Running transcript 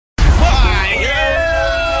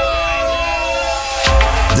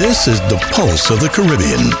This is the Pulse of the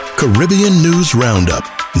Caribbean, Caribbean News Roundup.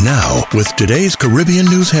 Now, with today's Caribbean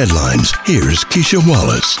news headlines, here's Keisha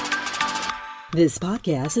Wallace. This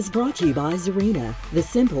podcast is brought to you by Zarina, the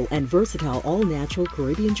simple and versatile all-natural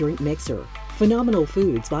Caribbean drink mixer. Phenomenal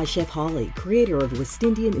Foods by Chef Holly, creator of West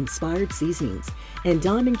Indian-inspired seasonings. And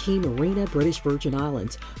Diamond Key Marina, British Virgin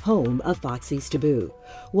Islands, home of Foxy's Taboo.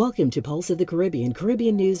 Welcome to Pulse of the Caribbean,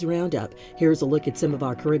 Caribbean News Roundup. Here's a look at some of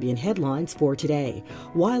our Caribbean headlines for today.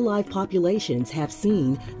 Wildlife populations have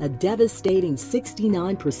seen a devastating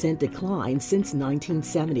 69% decline since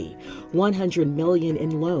 1970. $100 million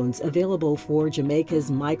in loans available for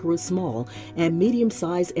Jamaica's micro, small, and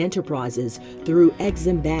medium-sized enterprises through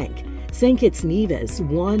Exim Bank. St. Kitts Nevis,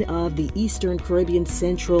 one of the Eastern Caribbean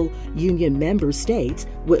Central Union member states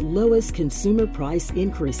with lowest consumer price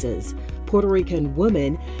increases. Puerto Rican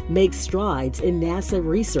woman makes strides in NASA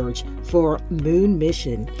research for moon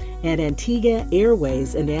mission. And Antigua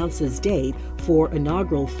Airways announces date for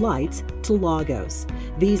inaugural flights to Lagos.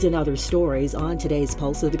 These and other stories on today's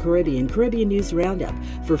Pulse of the Caribbean, Caribbean News Roundup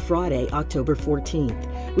for Friday, October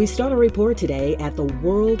 14th. We start a report today at the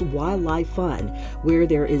World Wildlife Fund, where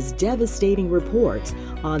there is devastating reports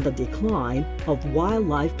on the decline of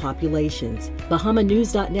wildlife populations.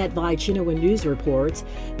 BahamaNews.net via Chinoa News reports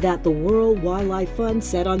that the World Wildlife Fund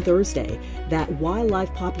said on Thursday that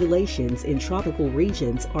wildlife populations in tropical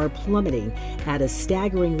regions are plummeting at a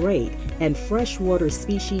staggering rate, and freshwater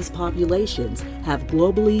species populations have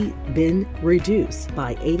globally been reduced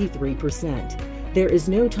by 83%. There is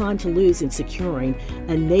no time to lose in securing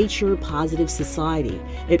a nature-positive society,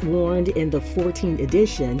 it warned in the 14th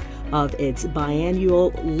edition of its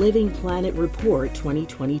biannual Living Planet Report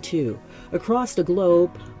 2022. Across the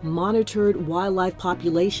globe, monitored wildlife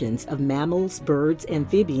populations of mammals, birds,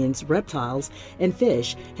 amphibians, reptiles, and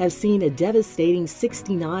fish have seen a devastating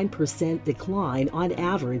 69% decline on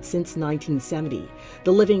average since 1970.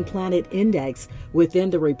 The Living Planet Index within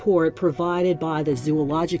the report provided by the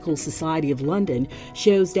Zoological Society of London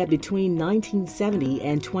shows that between 1970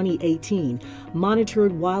 and 2018,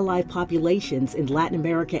 monitored wildlife populations in Latin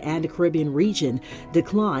America and the Caribbean region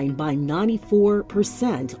declined by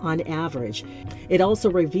 94% on average. It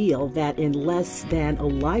also revealed that in less than a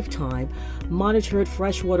lifetime, monitored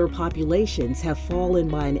freshwater populations have fallen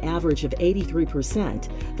by an average of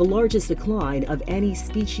 83%, the largest decline of any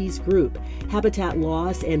species group. Habitat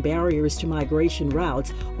loss and barriers to migration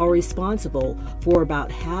routes are responsible for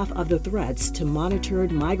about half of the threats to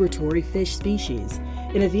monitored migratory fish species.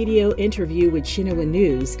 In a video interview with Chinoa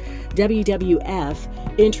News,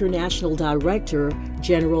 WWF International Director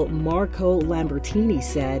General Marco Lambertini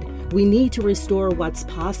said, "We need to restore what's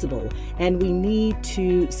possible, and we need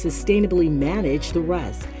to sustainably manage the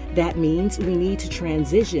rest. That means we need to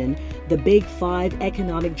transition the big five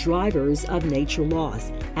economic drivers of nature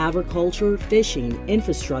loss: agriculture, fishing,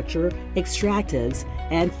 infrastructure, extractives,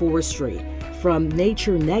 and forestry, from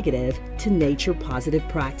nature negative to nature positive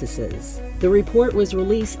practices." The report was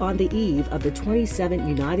released on the eve of the 27th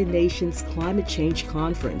United Nations Climate Change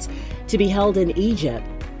Conference to be held in Egypt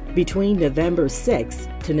between November 6th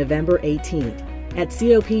to November 18th. At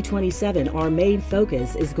COP27, our main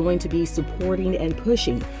focus is going to be supporting and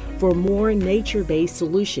pushing for more nature-based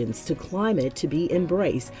solutions to climate to be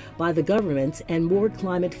embraced by the governments, and more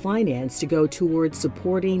climate finance to go towards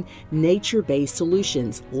supporting nature-based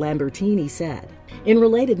solutions, Lambertini said. In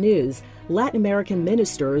related news, Latin American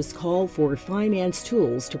ministers call for finance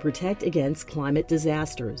tools to protect against climate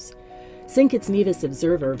disasters. St. Kitts Nevis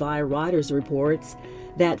Observer via Reuters reports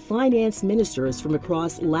that finance ministers from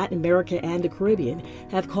across Latin America and the Caribbean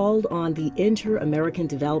have called on the Inter-American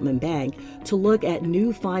Development Bank to look at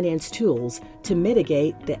new finance tools to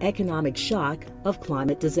mitigate the economic shock of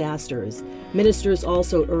climate disasters. Ministers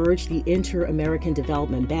also urged the Inter-American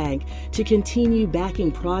Development Bank to continue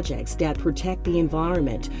backing projects that protect the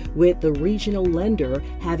environment, with the regional lender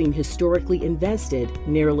having historically invested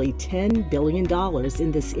nearly $10 billion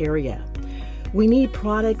in this area. "We need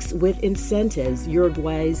products with incentives,"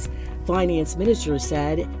 Uruguay's finance minister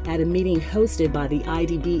said at a meeting hosted by the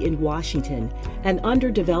IDB in Washington. An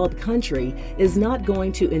underdeveloped country is not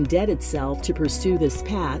going to indebt itself to pursue this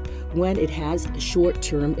path when it has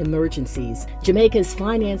short-term emergencies. Jamaica's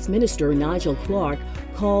finance minister, Nigel Clark,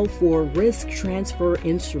 called for risk transfer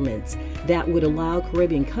instruments that would allow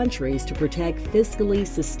Caribbean countries to protect fiscally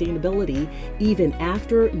sustainability even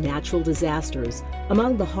after natural disasters.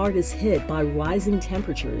 Among the hardest hit by rising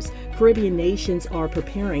temperatures, Caribbean nations are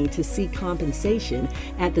preparing to see seek compensation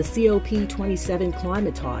at the COP27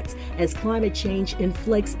 climate talks as climate change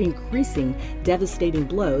inflicts increasing devastating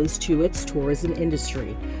blows to its tourism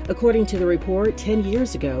industry. According to the report, 10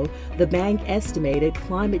 years ago, the bank estimated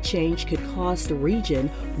climate change could cost the region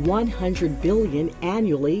 $100 billion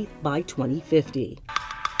annually by 2050.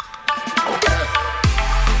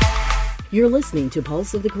 You're listening to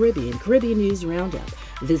Pulse of the Caribbean, Caribbean News Roundup.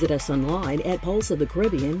 Visit us online at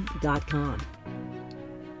pulseofthecaribbean.com.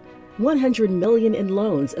 $100 million in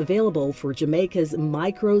loans available for Jamaica's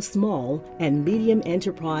micro, small, and medium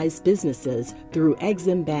enterprise businesses through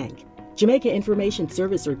Exim Bank. Jamaica Information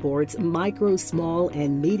Service reports micro, small,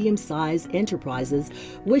 and medium-sized enterprises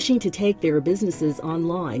wishing to take their businesses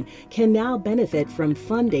online can now benefit from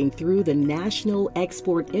funding through the National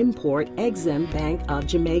Export-Import Exim Bank of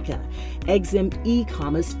Jamaica, Exim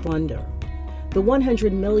e-commerce funder. The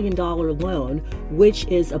 $100 million loan, which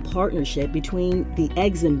is a partnership between the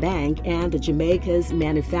Exim Bank and the Jamaica's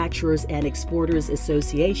Manufacturers and Exporters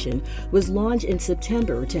Association, was launched in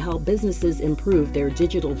September to help businesses improve their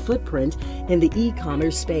digital footprint in the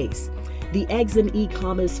e-commerce space. The Exim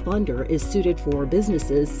e-commerce funder is suited for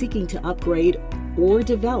businesses seeking to upgrade or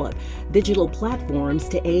develop digital platforms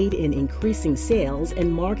to aid in increasing sales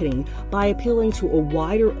and marketing by appealing to a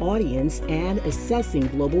wider audience and assessing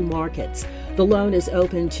global markets. The loan is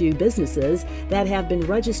open to businesses that have been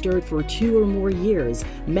registered for 2 or more years,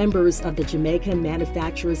 members of the Jamaica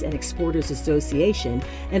Manufacturers and Exporters Association,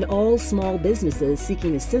 and all small businesses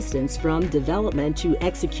seeking assistance from development to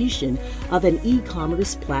execution of an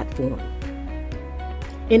e-commerce platform.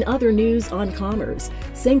 In other news on commerce,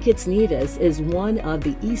 St. Kitts Nevis is one of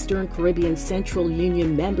the Eastern Caribbean Central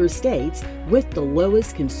Union member states with the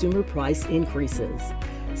lowest consumer price increases.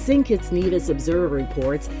 St. Kitts Nevis Observer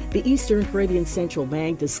reports the Eastern Caribbean Central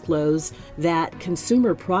Bank disclosed that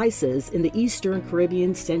consumer prices in the Eastern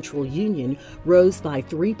Caribbean Central Union rose by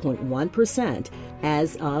 3.1%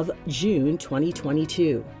 as of June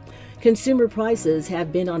 2022. Consumer prices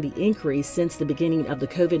have been on the increase since the beginning of the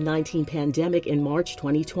COVID-19 pandemic in March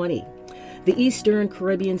 2020. The Eastern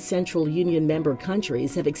Caribbean Central Union member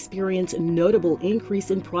countries have experienced a notable increase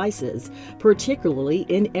in prices, particularly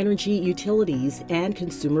in energy, utilities, and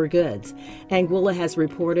consumer goods. Anguilla has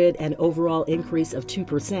reported an overall increase of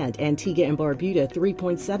 2%, Antigua and Barbuda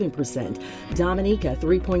 3.7%, Dominica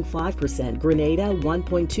 3.5%, Grenada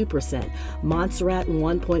 1.2%, Montserrat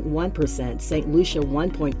 1.1%, St. Lucia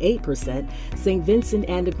 1.8%, St. Vincent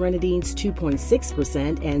and the Grenadines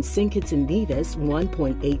 2.6%, and St. Kitts and Nevis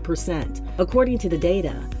 1.8%. According to the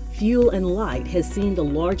data, fuel and light has seen the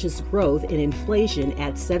largest growth in inflation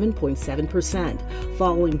at 7.7%.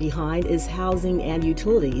 Following behind is housing and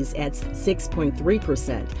utilities at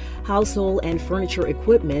 6.3%, household and furniture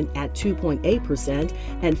equipment at 2.8%,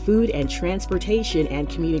 and food and transportation and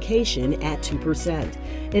communication at 2%.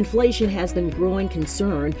 Inflation has been growing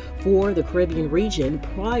concern for the Caribbean region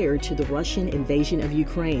prior to the Russian invasion of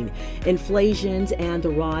Ukraine. Inflation and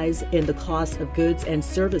the rise in the cost of goods and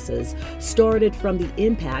services started from the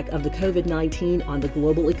impact of the COVID-19 on the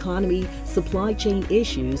global economy, supply chain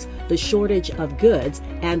issues, the shortage of goods,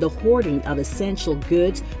 and the hoarding of essential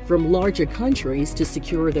goods from larger countries to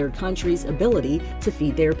secure their country's ability to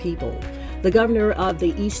feed their people. The governor of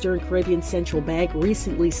the Eastern Caribbean Central Bank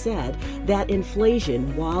recently said that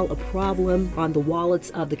inflation, while a problem on the wallets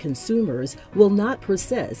of the consumers, will not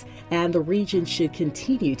persist, and the region should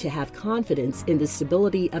continue to have confidence in the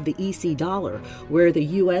stability of the EC dollar, where the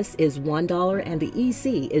U.S. is $1 and the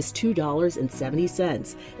EC is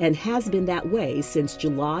 $2.70, and has been that way since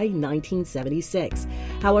July 1976.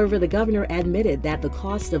 However, the governor admitted that the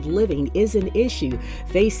cost of living is an issue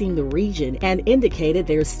facing the region and indicated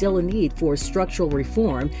there is still a need for structural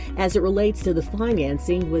reform as it relates to the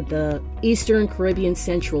financing with the Eastern Caribbean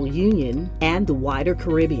Central Union and the wider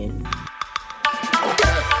Caribbean.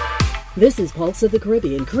 This is Pulse of the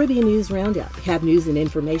Caribbean, Caribbean News Roundup. Have news and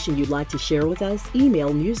information you'd like to share with us?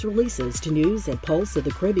 Email news releases to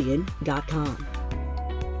news@pulseofthecaribbean.com.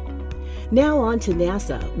 Now on to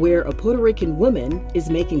NASA, where a Puerto Rican woman is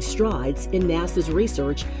making strides in NASA's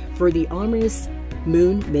research for the Artemis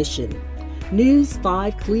moon mission. News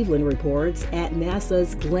 5 Cleveland reports at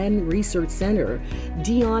NASA's Glenn Research Center,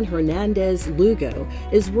 Dion Hernandez Lugo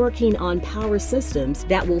is working on power systems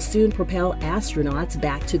that will soon propel astronauts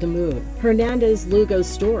back to the moon. Hernandez Lugo's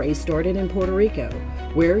story started in Puerto Rico,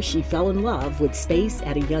 where she fell in love with space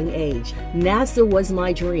at a young age. NASA was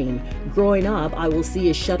my dream. Growing up, I will see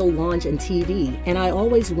a shuttle launch on TV, and I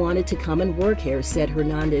always wanted to come and work here, said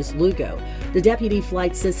Hernandez Lugo, the deputy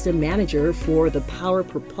flight system manager for the power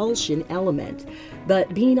propulsion element.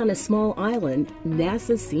 But being on a small island,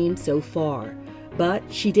 NASA seemed so far. But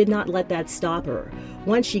she did not let that stop her.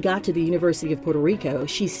 Once she got to the University of Puerto Rico,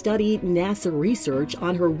 she studied NASA research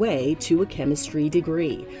on her way to a chemistry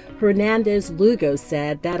degree. Hernandez Lugo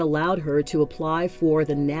said that allowed her to apply for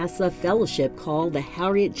the NASA fellowship called the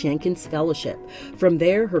Harriet Jenkins Fellowship. From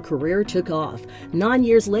there, her career took off. 9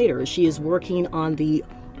 years later, she is working on the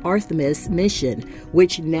Artemis mission,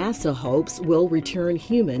 which NASA hopes will return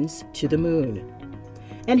humans to the moon.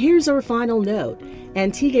 And here's our final note.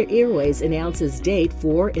 Antigua Airways announces date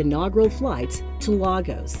for inaugural flights to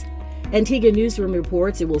Lagos. Antigua Newsroom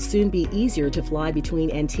reports it will soon be easier to fly between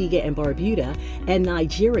Antigua and Barbuda and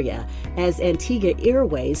Nigeria, as Antigua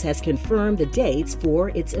Airways has confirmed the dates for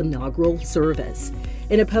its inaugural service.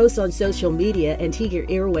 In a post on social media, Antigua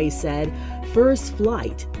Airways said, first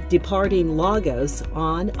flight departing Lagos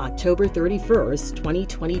on October 31st,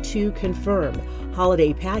 2022 confirmed.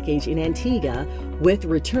 Holiday package in Antigua with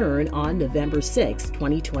return on November 6,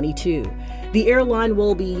 2022. The airline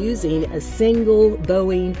will be using a single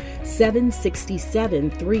Boeing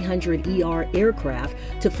 767-300ER aircraft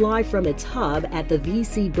to fly from its hub at the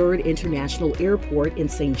V.C. Byrd International Airport in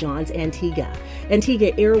St. John's, Antigua.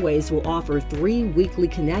 Antigua Airways will offer 3 weekly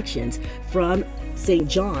connections from St.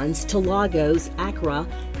 John's to Lagos, Accra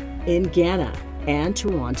in Ghana, and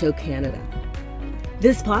Toronto, Canada.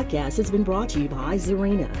 This podcast has been brought to you by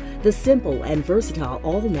Zarina, the simple and versatile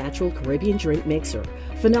all-natural Caribbean drink mixer.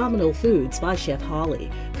 Phenomenal Foods by Chef Holly,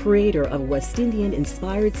 creator of West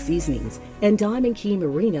Indian-inspired seasonings, and Diamond Key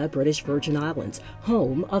Marina, British Virgin Islands,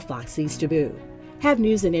 home of Foxy's Taboo. Have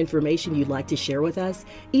news and information you'd like to share with us?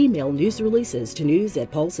 Email news releases to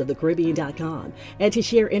news@pulseofthecaribbean.com. And to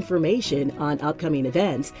share information on upcoming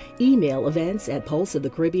events, email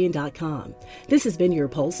events@pulseofthecaribbean.com. This has been your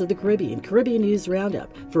Pulse of the Caribbean News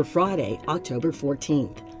Roundup for Friday, October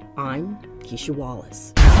 14th. I'm Keisha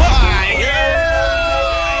Wallace.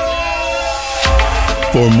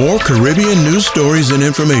 For more Caribbean news stories and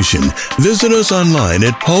information, visit us online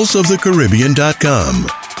at pulseofthecaribbean.com.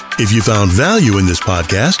 If you found value in this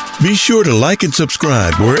podcast, be sure to like and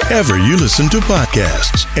subscribe wherever you listen to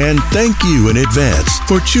podcasts. And thank you in advance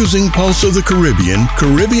for choosing Pulse of the Caribbean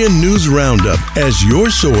News Roundup as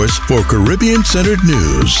your source for Caribbean-centered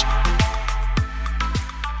news.